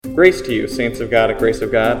Grace to you, saints of God, at grace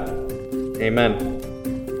of God. Amen.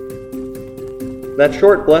 That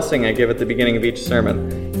short blessing I give at the beginning of each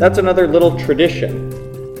sermon, that's another little tradition.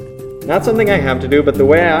 Not something I have to do, but the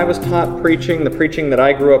way I was taught preaching, the preaching that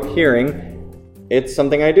I grew up hearing, it's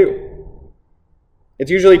something I do.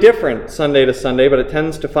 It's usually different Sunday to Sunday, but it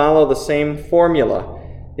tends to follow the same formula,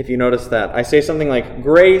 if you notice that. I say something like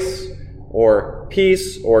grace, or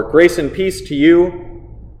peace, or grace and peace to you,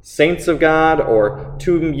 saints of God, or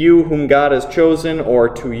to you whom God has chosen, or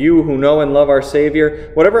to you who know and love our Savior.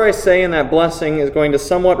 Whatever I say in that blessing is going to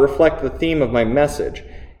somewhat reflect the theme of my message.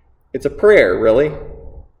 It's a prayer, really.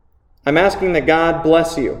 I'm asking that God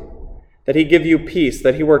bless you, that He give you peace,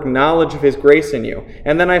 that He work knowledge of His grace in you.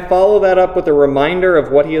 And then I follow that up with a reminder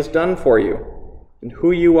of what He has done for you and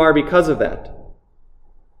who you are because of that.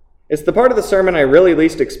 It's the part of the sermon I really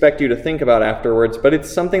least expect you to think about afterwards, but it's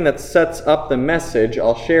something that sets up the message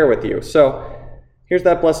I'll share with you. So, here's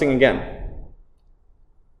that blessing again.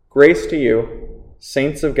 Grace to you,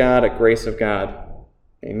 saints of God, at grace of God.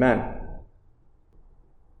 Amen.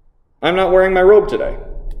 I'm not wearing my robe today.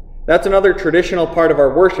 That's another traditional part of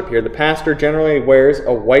our worship here. The pastor generally wears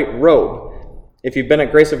a white robe. If you've been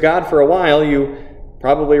at Grace of God for a while, you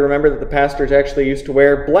probably remember that the pastors actually used to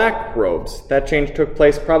wear black robes. That change took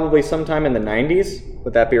place probably sometime in the 90s.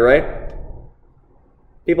 Would that be right?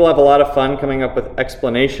 People have a lot of fun coming up with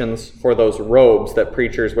explanations for those robes that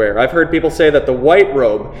preachers wear. I've heard people say that the white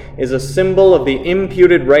robe is a symbol of the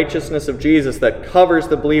imputed righteousness of Jesus that covers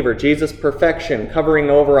the believer, Jesus' perfection, covering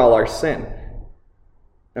over all our sin.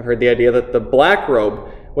 I've heard the idea that the black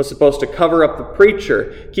robe was supposed to cover up the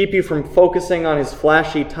preacher, keep you from focusing on his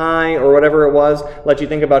flashy tie or whatever it was, let you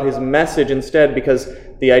think about his message instead, because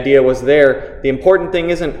the idea was there. The important thing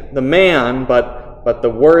isn't the man, but the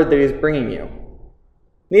word that he's bringing you.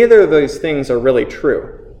 Neither of those things are really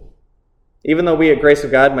true. Even though we at Grace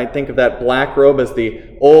of God might think of that black robe as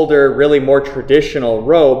the older, really more traditional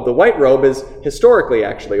robe, the white robe is historically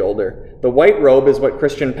actually older. The white robe is what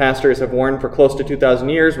Christian pastors have worn for close to 2,000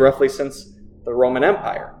 years, roughly since the Roman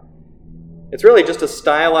Empire. It's really just a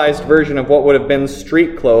stylized version of what would have been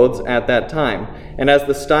street clothes at that time. And as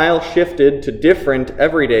the style shifted to different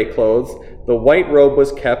everyday clothes, the white robe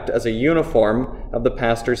was kept as a uniform of the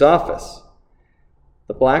pastor's office.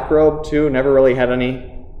 The black robe, too, never really had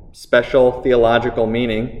any special theological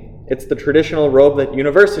meaning. It's the traditional robe that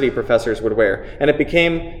university professors would wear, and it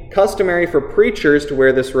became customary for preachers to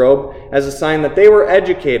wear this robe as a sign that they were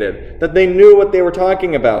educated, that they knew what they were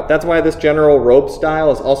talking about. That's why this general robe style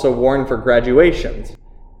is also worn for graduations.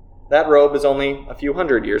 That robe is only a few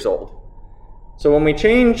hundred years old. So when we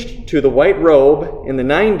changed to the white robe in the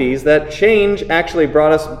 90s, that change actually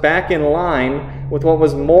brought us back in line with what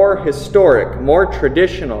was more historic, more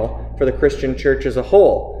traditional for the Christian church as a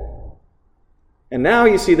whole. And now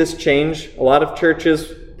you see this change. A lot of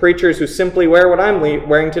churches, preachers who simply wear what I'm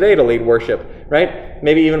wearing today to lead worship, right?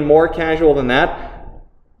 Maybe even more casual than that.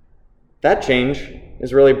 That change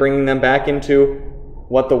is really bringing them back into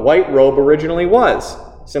what the white robe originally was,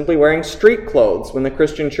 simply wearing street clothes. When the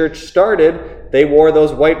Christian church started, they wore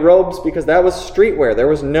those white robes because that was streetwear. There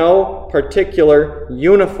was no particular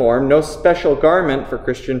uniform, no special garment for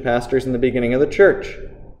Christian pastors in the beginning of the church.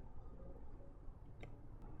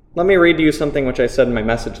 Let me read to you something which I said in my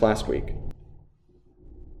message last week.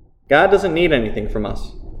 God doesn't need anything from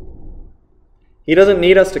us. He doesn't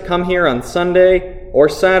need us to come here on Sunday or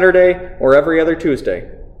Saturday or every other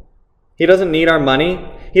Tuesday. He doesn't need our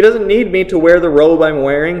money. He doesn't need me to wear the robe I'm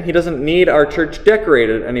wearing. He doesn't need our church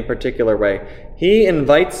decorated any particular way. He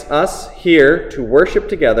invites us here to worship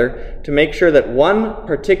together to make sure that one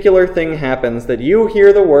particular thing happens, that you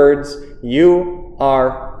hear the words, "You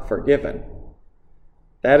are forgiven."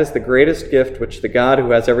 That is the greatest gift which the God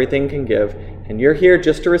who has everything can give, and you're here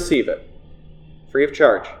just to receive it, free of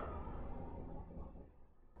charge.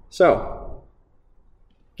 So,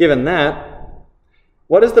 given that,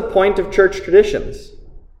 what is the point of church traditions?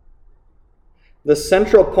 The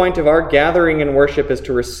central point of our gathering in worship is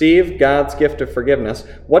to receive God's gift of forgiveness.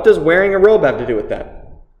 What does wearing a robe have to do with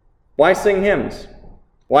that? Why sing hymns?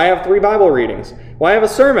 Why have 3 Bible readings? Why have a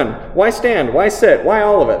sermon? Why stand? Why sit? Why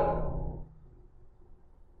all of it?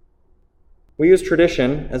 We use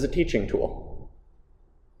tradition as a teaching tool.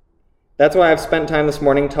 That's why I've spent time this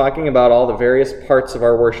morning talking about all the various parts of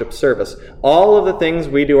our worship service. All of the things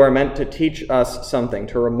we do are meant to teach us something,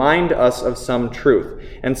 to remind us of some truth.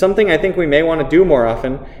 And something I think we may want to do more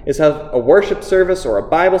often is have a worship service or a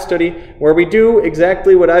Bible study where we do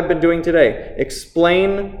exactly what I've been doing today.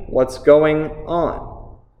 Explain what's going on.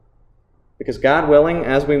 Because God willing,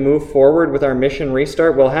 as we move forward with our mission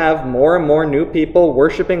restart, we'll have more and more new people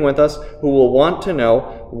worshiping with us who will want to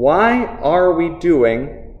know, why are we doing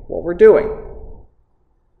what we're doing?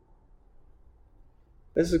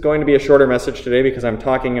 This is going to be a shorter message today because I'm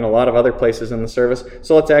talking in a lot of other places in the service,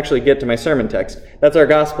 so let's actually get to my sermon text. That's our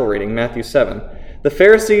gospel reading, Matthew 7. The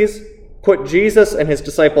Pharisees put Jesus and his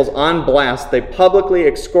disciples on blast. They publicly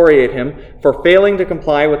excoriate him for failing to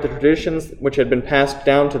comply with the traditions which had been passed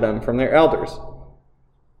down to them from their elders.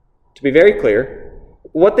 To be very clear,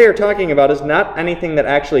 what they are talking about is not anything that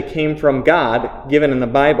actually came from God given in the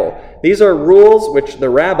Bible. These are rules which the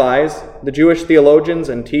rabbis, the Jewish theologians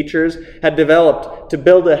and teachers, had developed to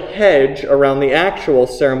build a hedge around the actual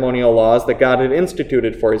ceremonial laws that God had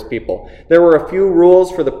instituted for his people. There were a few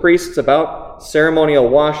rules for the priests about ceremonial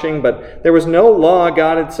washing, but there was no law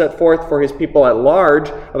God had set forth for his people at large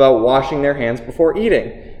about washing their hands before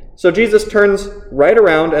eating. So Jesus turns right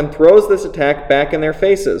around and throws this attack back in their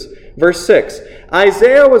faces. Verse 6,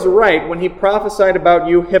 Isaiah was right when he prophesied about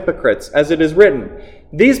you hypocrites, as it is written,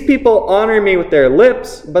 "These people honor me with their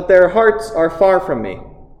lips, but their hearts are far from me.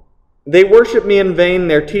 They worship me in vain,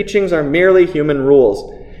 their teachings are merely human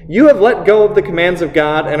rules. You have let go of the commands of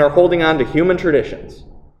God and are holding on to human traditions."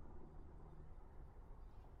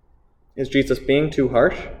 Is Jesus being too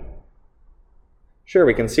harsh? Sure,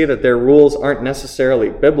 we can see that their rules aren't necessarily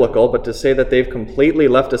biblical, but to say that they've completely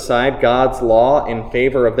left aside God's law in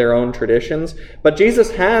favor of their own traditions. But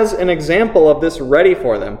Jesus has an example of this ready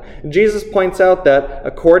for them. Jesus points out that,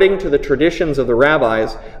 according to the traditions of the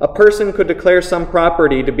rabbis, a person could declare some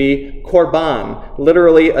property to be korban,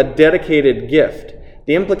 literally a dedicated gift.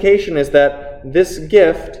 The implication is that this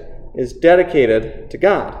gift is dedicated to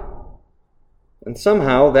God. And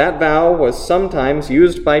somehow that vow was sometimes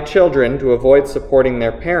used by children to avoid supporting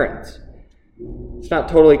their parents. It's not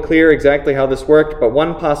totally clear exactly how this worked, but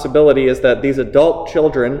one possibility is that these adult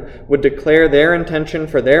children would declare their intention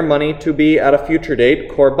for their money to be, at a future date,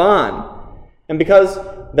 korban. And because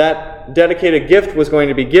that dedicated gift was going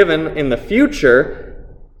to be given in the future,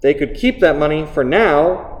 they could keep that money for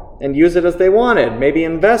now and use it as they wanted, maybe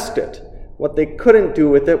invest it. What they couldn't do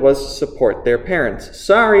with it was support their parents.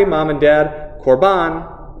 Sorry, Mom and Dad, korban.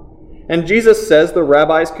 And Jesus says the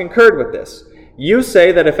rabbis concurred with this. You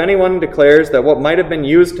say that if anyone declares that what might have been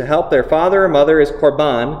used to help their father or mother is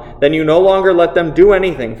korban, then you no longer let them do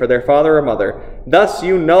anything for their father or mother. Thus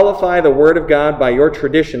you nullify the word of God by your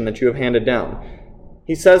tradition that you have handed down.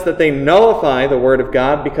 He says that they nullify the word of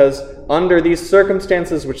God because under these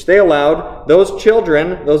circumstances which they allowed, those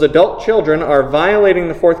children, those adult children, are violating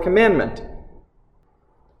the fourth commandment.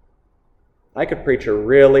 I could preach a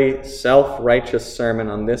really self-righteous sermon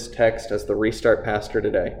on this text as the Restart pastor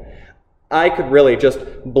today. I could really just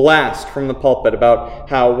blast from the pulpit about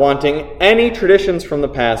how wanting any traditions from the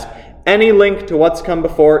past, any link to what's come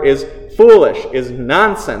before is foolish, is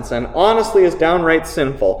nonsense, and honestly is downright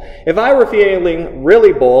sinful. If I were feeling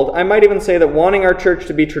really bold, I might even say that wanting our church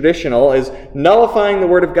to be traditional is nullifying the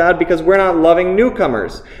Word of God because we're not loving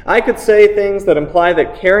newcomers. I could say things that imply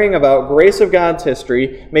that caring about grace of God's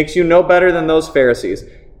history makes you no better than those Pharisees.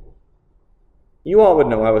 You all would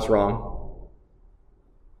know I was wrong.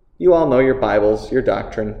 You all know your Bibles, your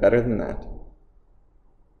doctrine, better than that.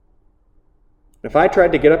 If I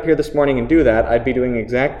tried to get up here this morning and do that, I'd be doing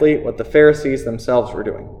exactly what the Pharisees themselves were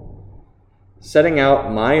doing. Setting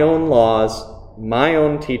out my own laws, my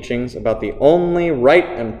own teachings about the only right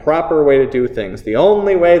and proper way to do things, the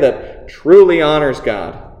only way that truly honors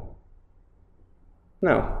God.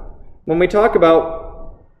 No. When we talk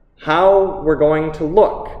about how we're going to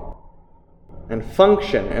look and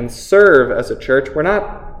function and serve as a church, we're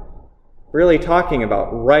not really talking about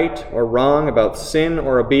right or wrong, about sin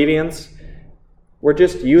or obedience. We're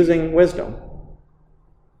just using wisdom.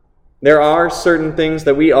 There are certain things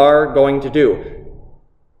that we are going to do.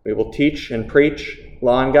 We will teach and preach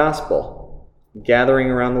law and gospel,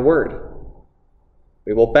 gathering around the Word.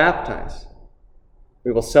 We will baptize.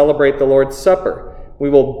 We will celebrate the Lord's Supper.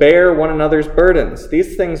 We will bear one another's burdens.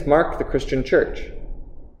 These things mark the Christian church.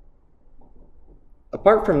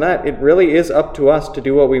 Apart from that, it really is up to us to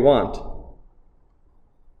do what we want.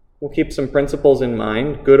 We'll keep some principles in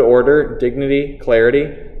mind: good order, dignity,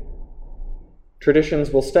 clarity.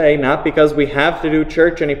 Traditions will stay, not because we have to do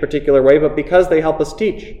church any particular way, but because they help us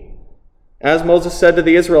teach. As Moses said to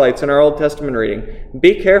the Israelites in our Old Testament reading,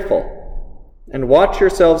 "Be careful and watch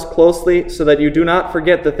yourselves closely so that you do not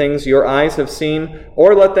forget the things your eyes have seen,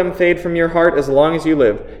 or let them fade from your heart as long as you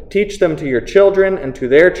live. Teach them to your children and to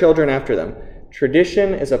their children after them."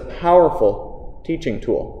 Tradition is a powerful teaching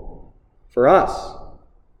tool for us,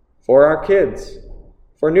 for our kids,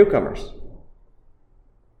 for newcomers.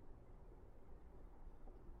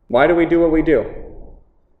 Why do we do what we do?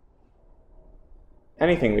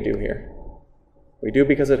 Anything we do here. We do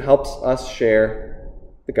because it helps us share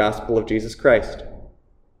the gospel of Jesus Christ.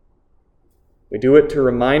 We do it to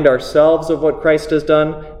remind ourselves of what Christ has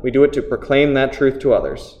done. We do it to proclaim that truth to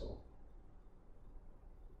others.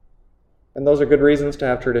 And those are good reasons to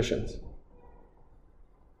have traditions.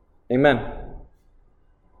 Amen.